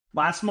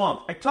Last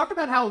month, I talked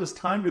about how it was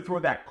time to throw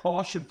that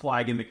caution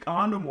flag in the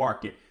condo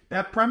market.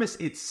 That premise,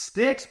 it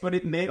sticks, but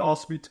it may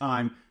also be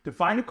time to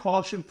find a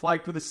caution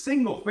flag for the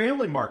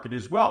single-family market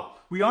as well.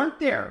 We aren't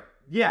there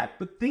yet,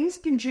 but things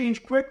can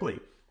change quickly.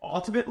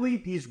 Ultimately,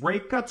 these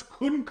rate cuts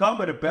couldn't come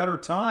at a better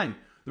time.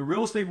 The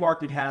real estate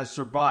market has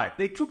survived.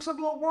 They took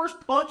some of the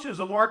worst punches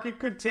a market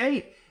could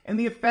take, and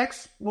the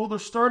effects, well, they're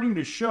starting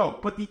to show.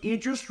 But the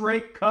interest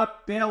rate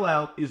cut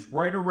bailout is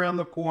right around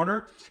the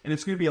corner, and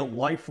it's going to be a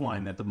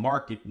lifeline that the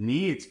market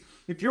needs.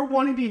 If you're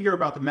wanting to hear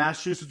about the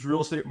Massachusetts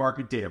real estate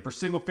market data for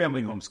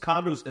single-family homes,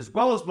 condos, as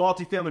well as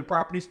multifamily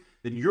properties,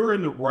 then you're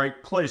in the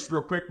right place.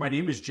 Real quick, my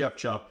name is Jeff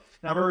Chubb.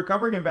 Now, I'm a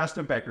recovering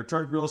investment banker,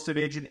 turned real estate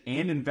agent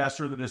and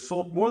investor that has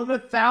sold more than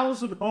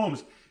 1,000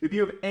 homes. If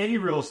you have any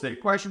real estate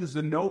questions,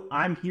 then know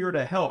I'm here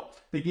to help.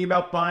 Thinking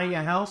about buying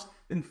a house?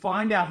 Then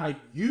find out how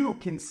you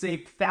can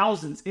save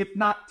thousands, if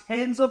not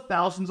tens of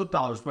thousands of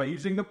dollars by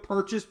using the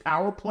Purchase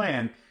Power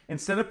Plan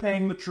instead of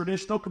paying the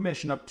traditional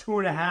commission of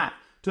 2.5%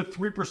 to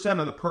 3%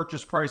 of the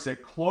purchase price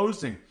at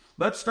closing.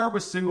 Let's start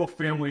with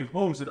single-family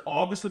homes. In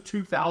August of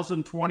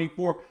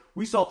 2024,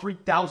 we saw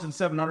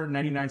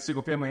 3,799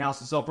 single-family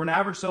houses sell for an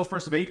average sales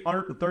price of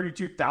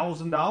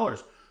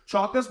 $832,000.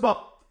 Chalk this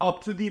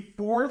up to the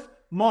fourth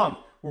month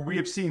where we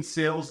have seen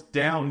sales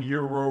down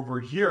year over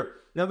year.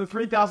 Now, the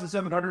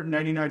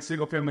 3,799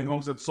 single-family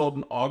homes that sold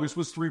in August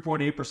was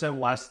 3.8%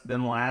 less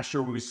than last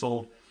year when we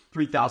sold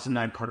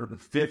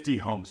 3,950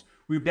 homes.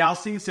 We've now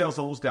seen sales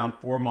levels down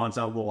 4 months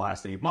out of the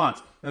last 8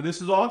 months. Now,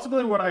 this is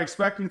ultimately what I'm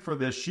expecting for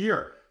this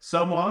year.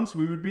 Some months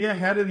we would be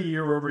ahead of the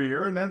year over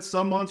year, and then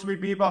some months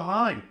we'd be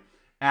behind.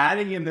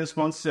 Adding in this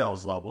month's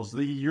sales levels,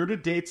 the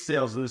year-to-date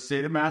sales of the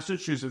state of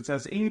Massachusetts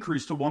has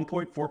increased to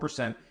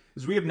 1.4%,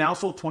 as we have now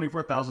sold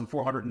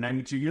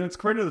 24,492 units,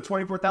 compared to the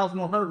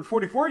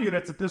 24,144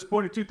 units at this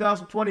point in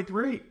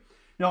 2023.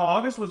 Now,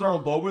 August was our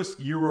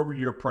lowest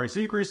year-over-year price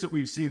increase that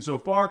we've seen so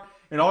far.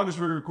 In August,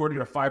 we recorded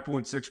a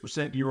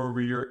 5.6%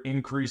 year-over-year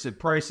increase in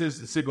prices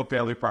and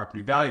single-family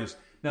property values.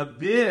 Now,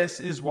 this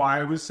is why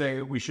I was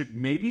saying we should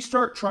maybe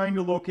start trying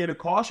to locate a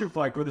caution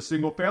flag for the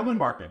single-family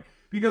market,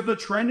 because the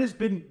trend has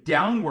been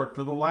downward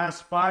for the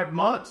last 5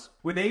 months.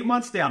 With 8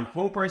 months down,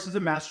 home prices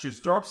in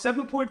Massachusetts are up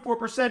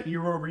 7.4%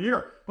 year over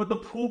year, but the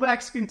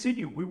pullbacks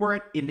continue. We were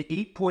at an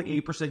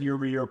 8.8%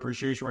 year-over-year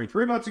appreciation rate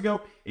 3 months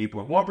ago,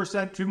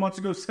 8.1% 2 months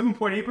ago,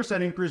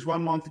 7.8% increase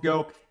 1 month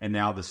ago, and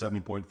now the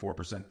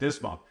 7.4%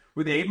 this month.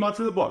 With 8 months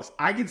in the books,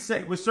 I can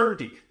say with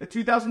certainty that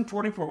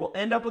 2024 will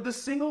end up with the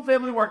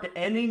single-family market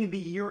ending the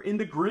year in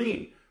the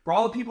green. For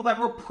all the people that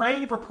were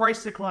praying for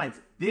price declines,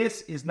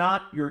 this is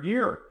not your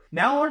year.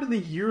 Now on to the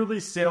yearly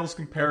sales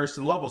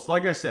comparison levels.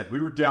 Like I said, we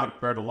were down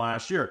compared to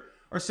last year.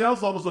 Our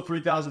sales levels of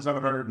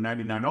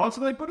 3,799. Also,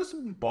 they put us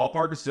in the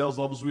ballpark of sales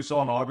levels we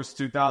saw in August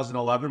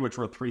 2011, which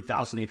were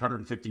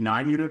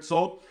 3,859 units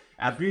sold.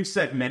 As we've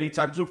said many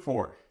times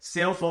before,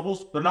 sales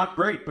levels, they're not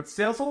great, but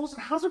sales levels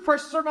and housing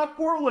prices are not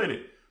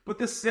correlated. But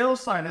the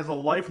sales side has a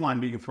lifeline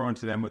being thrown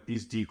to them with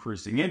these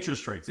decreasing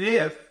interest rates.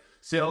 If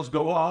sales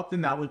go up,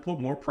 then that will put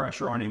more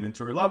pressure on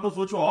inventory levels,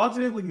 which will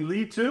ultimately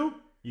lead to,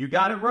 you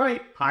got it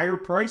right, higher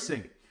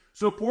pricing.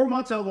 So 4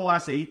 months out of the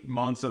last 8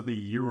 months of the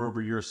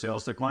year-over-year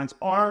sales declines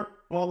are,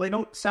 well, they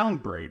don't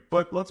sound great,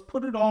 but let's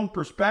put it all in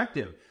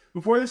perspective.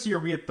 Before this year,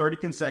 we had 30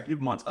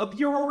 consecutive months of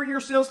year-over-year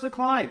sales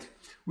declines.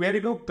 We had to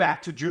go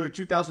back to June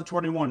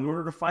 2021 in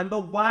order to find the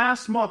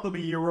last month of a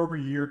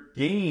year-over-year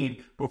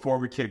gain before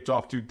we kicked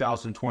off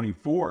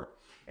 2024.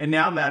 And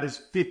now that is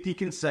 50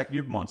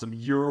 consecutive months of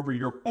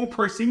year-over-year home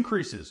price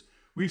increases.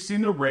 We've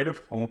seen the rate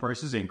of home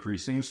prices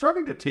increasing and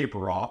starting to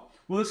taper off.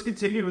 Will this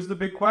continue is the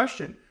big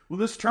question. Will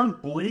this turn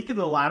bleak in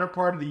the latter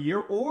part of the year,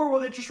 or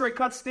will interest rate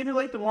cuts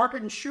stimulate the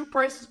market and shoot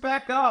prices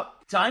back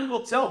up? Time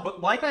will tell, but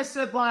like I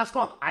said last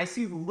month, I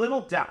see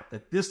little doubt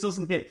that this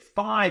doesn't hit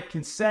 5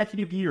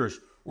 consecutive years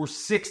or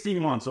 60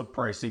 months of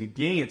pricing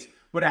gains.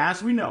 But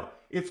as we know,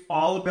 it's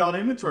all about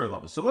inventory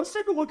levels. So let's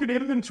take a look at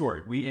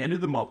inventory. We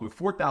ended the month with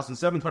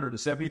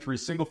 4,773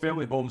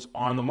 single-family homes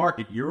on the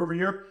market year over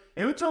year.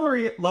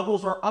 Inventory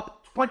levels are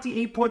up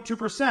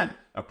 28.2%.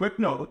 A quick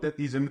note that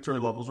these inventory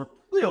levels are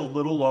probably a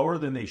little lower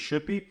than they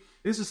should be.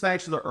 This is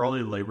thanks to the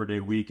early Labor Day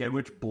weekend,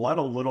 which bled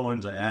a little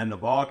into the end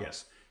of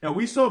August. Now,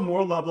 we saw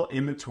more level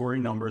inventory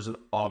numbers in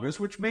August,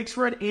 which makes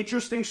for an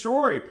interesting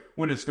story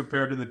when it's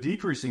compared to the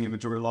decreasing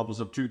inventory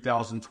levels of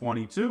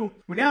 2022.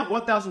 We now have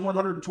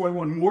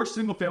 1,121 more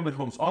single-family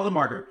homes on the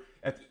market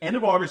at the end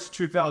of August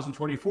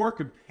 2024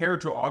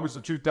 compared to August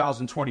of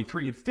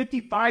 2023, and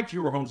 55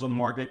 fewer homes on the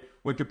market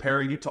when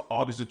comparing it to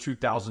August of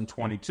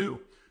 2022.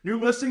 New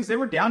listings, they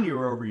were down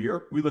year over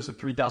year. We listed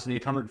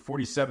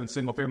 3,847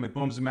 single-family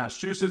homes in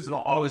Massachusetts in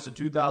August of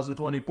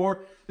 2024.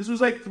 This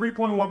was like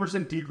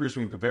 3.1% decrease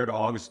when compared to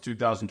August of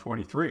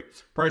 2023.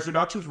 Price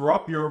reductions were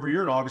up year over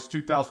year in August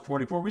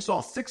 2024. We saw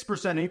a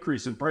 6%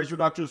 increase in price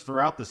reductions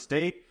throughout the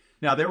state.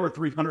 Now, there were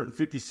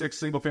 356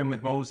 single-family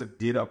homes that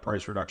did a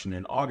price reduction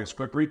in August.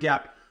 Quick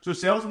recap. So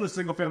sales in the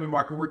single-family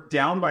market were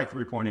down by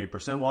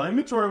 3.8%, while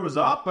inventory was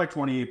up by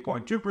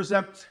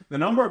 28.2%. The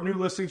number of new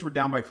listings were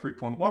down by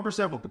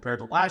 3.1% when compared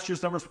to last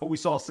year's numbers, but we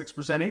saw a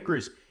 6%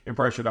 increase in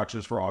price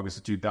reductions for August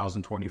of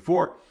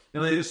 2024.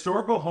 Now, the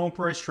historical home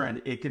price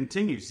trend, it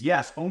continues.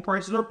 Yes, home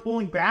prices are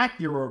pulling back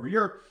year over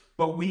year,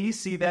 but we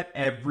see that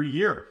every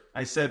year.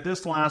 I said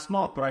this last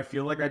month, but I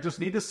feel like I just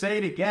need to say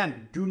it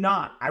again. Do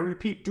not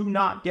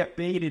get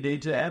baited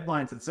into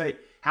headlines that say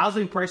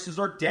housing prices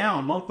are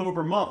down month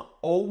over month.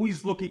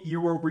 Always look at year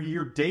over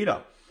year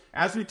data.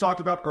 As we talked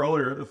about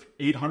earlier,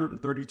 the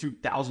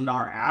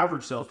 $832,000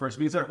 average sales price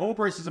means that home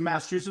prices in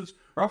Massachusetts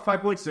are up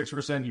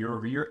 5.6% year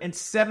over year and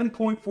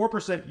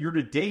 7.4% year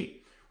to date.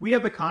 We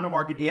have the condo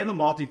market and the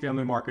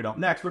multifamily market up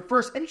next. But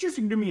first, and just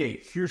do me a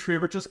huge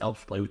favor, just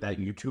helps play with that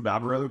YouTube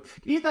algorithm.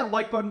 Can you hit that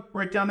like button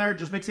right down there? It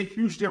just makes a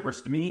huge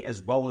difference to me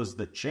as well as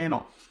the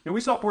channel. And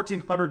we saw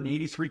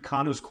 1,483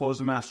 condos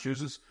close in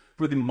Massachusetts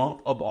for the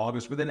month of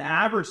August with an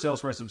average sales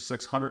price of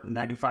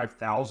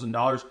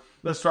 $695,000.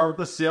 Let's start with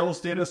the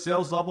sales data.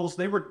 Sales levels,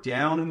 they were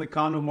down in the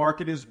condo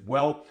market as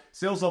well.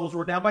 Sales levels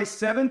were down by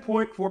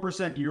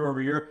 7.4% year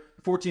over year.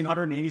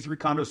 1,483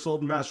 condos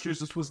sold in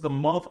Massachusetts was the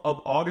month of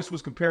August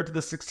was compared to the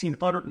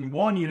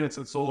 1,601 units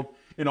that sold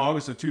in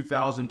August of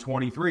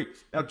 2023.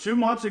 Now, 2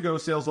 months ago,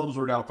 sales levels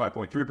were down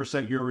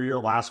 5.3% year over year.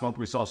 Last month,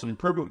 we saw some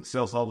improvement.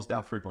 Sales levels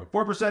down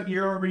 3.4%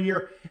 year over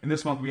year. And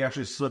this month, we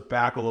actually slipped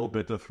back a little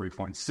bit to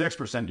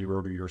 3.6% year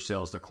over year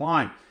sales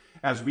decline,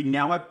 as we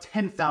now have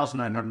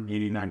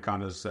 10,989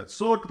 condos that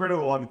sold compared to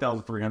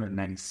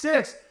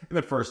 11,396 in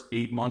the first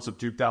 8 months of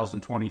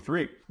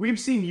 2023. We've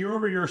seen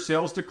year-over-year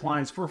sales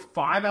declines for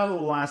 5 out of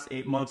the last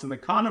 8 months in the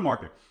condo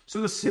market. So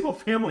the single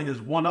family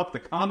has won up the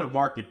condo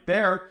market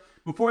there.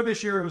 Before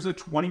this year, it was a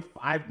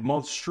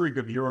 25-month streak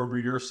of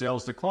year-over-year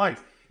sales declines.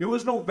 It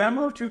was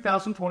November of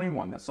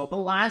 2021 that saw the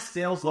last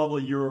sales level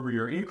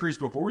year-over-year increase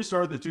before we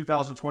started the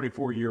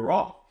 2024 year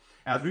off.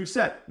 As we've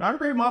said, not a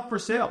great month for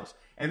sales.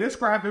 And this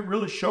graph, it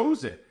really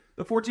shows it.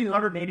 The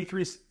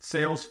 1,483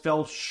 sales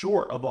fell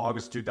short of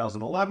August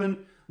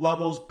 2011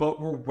 levels, but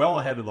were well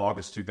ahead of the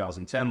August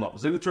 2010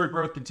 levels. Inventory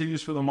growth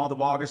continues for the month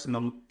of August in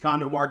the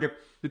condo market.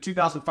 The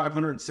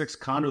 2,506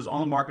 condos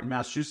on the market in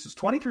Massachusetts,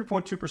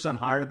 23.2%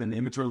 higher than the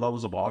inventory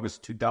levels of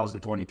August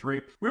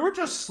 2023. We were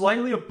just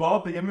slightly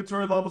above the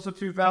inventory levels of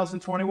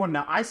 2021.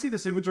 Now, I see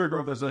this inventory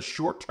growth as a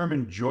short-term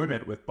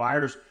enjoyment with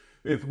buyers.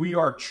 If we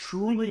are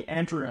truly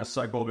entering a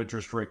cycle of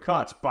interest rate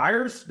cuts,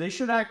 buyers, they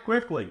should act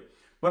quickly.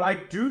 But I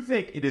do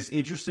think it is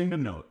interesting to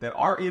note that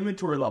our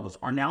inventory levels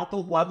are now at the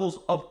levels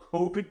of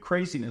COVID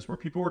craziness, where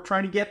people were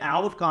trying to get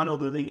out of condo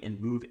living and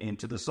move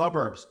into the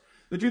suburbs.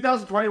 The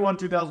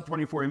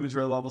 2021-2024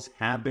 inventory levels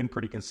have been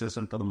pretty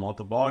consistent for the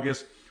month of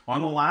August. On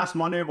the last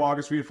Monday of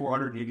August, we had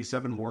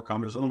 487 more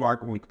condos on the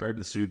market when we compared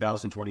to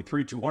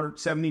 2023,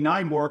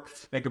 279 more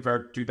than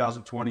compared to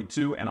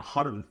 2022, and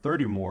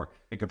 130 more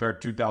than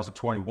compared to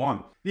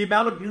 2021. The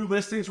amount of new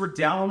listings were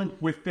down,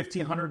 with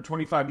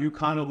 1,525 new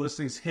condo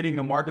listings hitting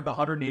the market. The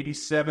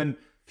 187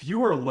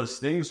 fewer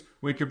listings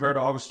when compared to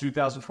August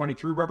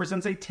 2023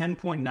 represents a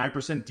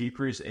 10.9%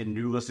 decrease in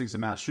new listings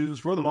in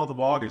Massachusetts for the month of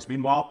August.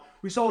 Meanwhile,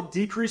 we saw a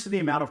decrease in the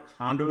amount of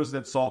condos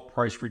that saw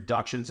price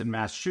reductions in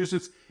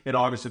Massachusetts in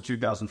August of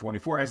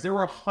 2024, as there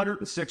were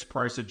 106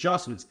 price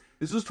adjustments.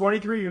 This was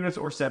 23 units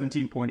or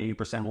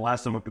 17.8%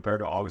 less than when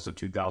compared to August of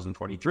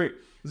 2023.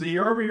 As a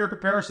year-over-year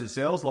comparison,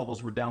 sales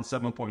levels were down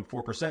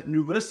 7.4%.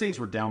 New listings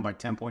were down by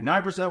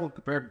 10.9% when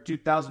compared to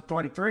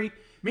 2023.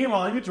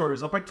 Meanwhile, inventory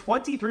was up by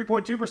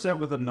 23.2%,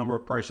 with the number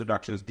of price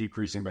reductions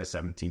decreasing by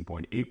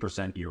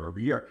 17.8% year over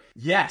year.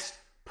 Yes,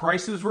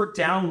 prices were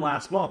down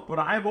last month, but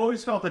I've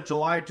always felt that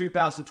July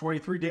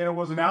 2023 data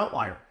was an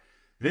outlier.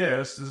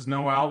 This is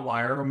no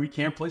outlier, and we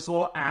can't place a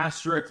little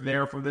asterisk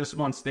there for this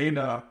month's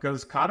data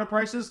because condo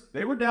prices,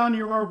 they were down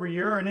year over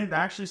year, and it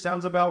actually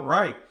sounds about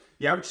right.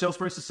 The average sales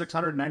price is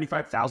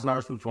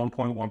 $695,000, which was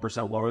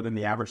 1.1% lower than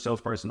the average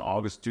sales price in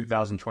August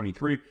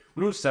 2023,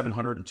 when it was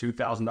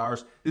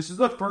 $702,000. This is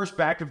the first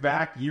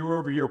back-to-back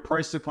year-over-year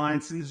price decline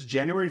since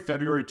January and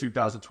February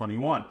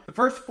 2021. The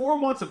first 4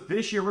 months of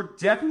this year were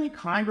definitely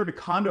kinder to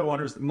condo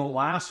owners than the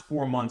last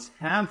 4 months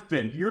have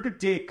been.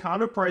 Year-to-date,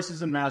 condo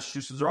prices in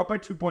Massachusetts are up by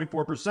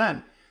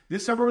 2.4%.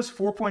 This number was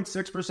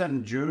 4.6%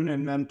 in June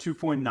and then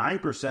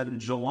 2.9% in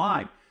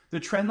July. The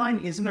trend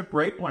line isn't a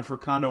great one for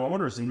condo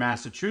owners in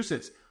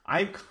Massachusetts.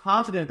 I'm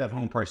confident that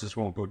home prices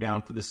won't go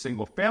down for the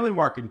single-family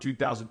market in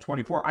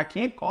 2024. I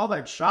can't call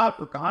that shot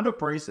for condo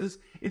prices.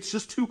 It's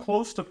just too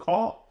close to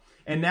call.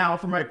 And now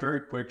for my very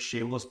quick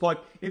shameless plug.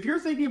 If you're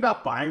thinking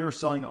about buying or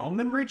selling a home,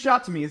 then reach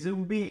out to me, as it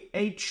would be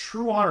a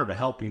true honor to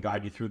help and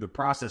guide you through the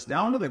process.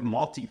 Now into the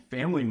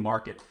multifamily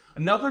market.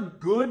 Another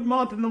good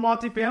month in the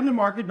multifamily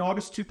market. In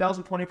August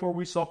 2024,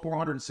 we saw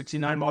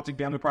 469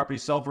 multifamily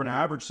properties sell for an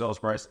average sales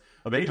price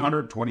of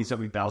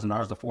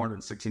 $827,000. The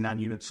 469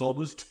 units sold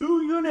was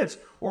 2 units,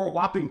 or a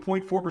whopping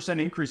 0.4%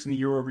 increase in the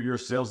year-over-year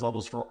sales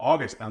levels for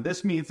August. Now,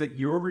 this means that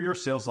year-over-year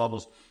sales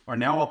levels are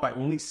now up by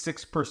only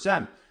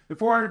 6%. The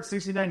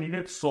 469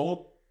 units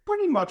sold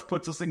pretty much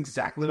puts us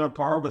exactly on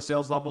par with the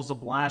sales levels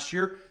of last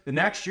year. The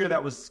next year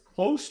that was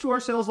close to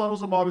our sales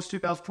levels of August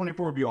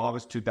 2024 would be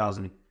August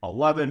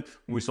 2011,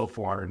 when we sold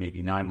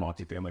 489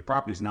 multifamily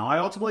properties. Now, I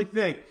ultimately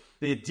think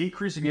that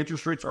decreasing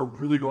interest rates are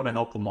really going to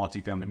help the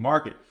multifamily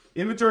market.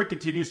 Inventory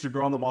continues to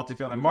grow on the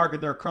multifamily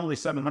market. There are currently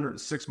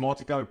 706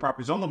 multifamily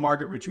properties on the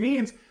market, which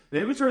means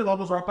the inventory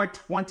levels are up by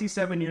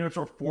 27 units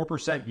or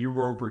 4%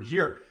 year over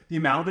year. The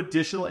amount of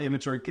additional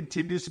inventory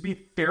continues to be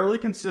fairly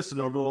consistent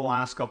over the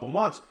last couple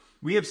months.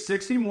 We have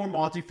 60 more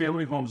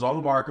multifamily homes on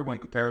the market when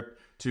compared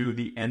to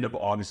the end of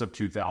August of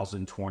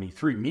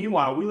 2023.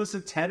 Meanwhile, we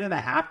listed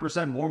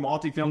 10.5% more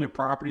multifamily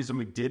properties than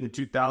we did in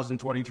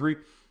 2023.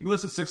 We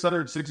listed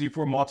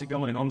 664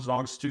 multifamily homes in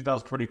August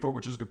 2024,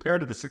 which is compared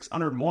to the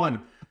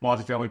 601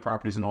 multifamily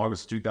properties in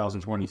August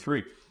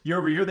 2023. Year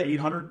over year, the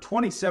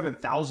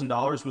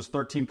 $827,000 was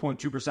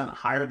 13.2%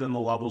 higher than the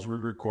levels we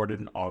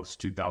recorded in August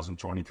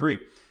 2023.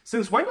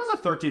 Since when does a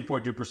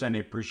 13.2%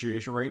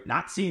 appreciation rate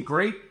not seem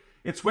great?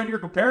 It's when you're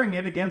comparing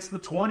it against the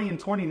 20 and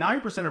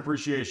 29%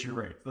 appreciation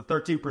rate. The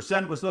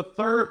 13% was the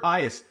third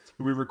highest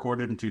we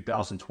recorded in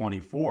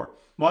 2024.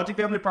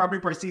 Multifamily property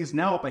pricing is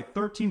now up by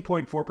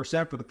 13.4%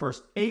 for the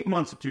first 8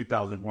 months of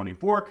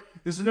 2024.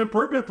 This is an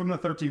improvement from the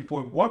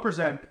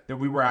 13.1% that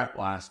we were at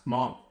last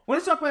month. When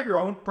it's talk about your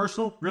own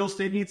personal real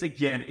estate needs,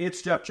 again,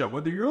 it's Jeff Joe.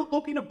 Whether you're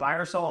looking to buy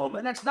or sell a home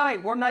the next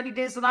night or 90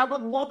 days, then I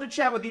would love to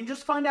chat with you and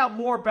just find out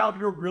more about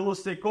your real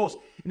estate goals.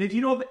 And if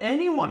you know of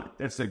anyone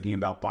that's thinking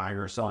about buying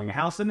or selling a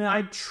house, then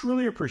I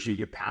truly appreciate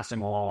you passing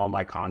along all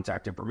my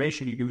contact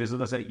information. You can visit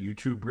us at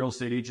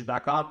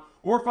youtuberealestateagent.com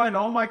or find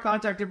all my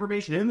contact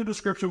information in the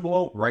description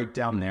below right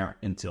down there.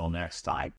 Until next time.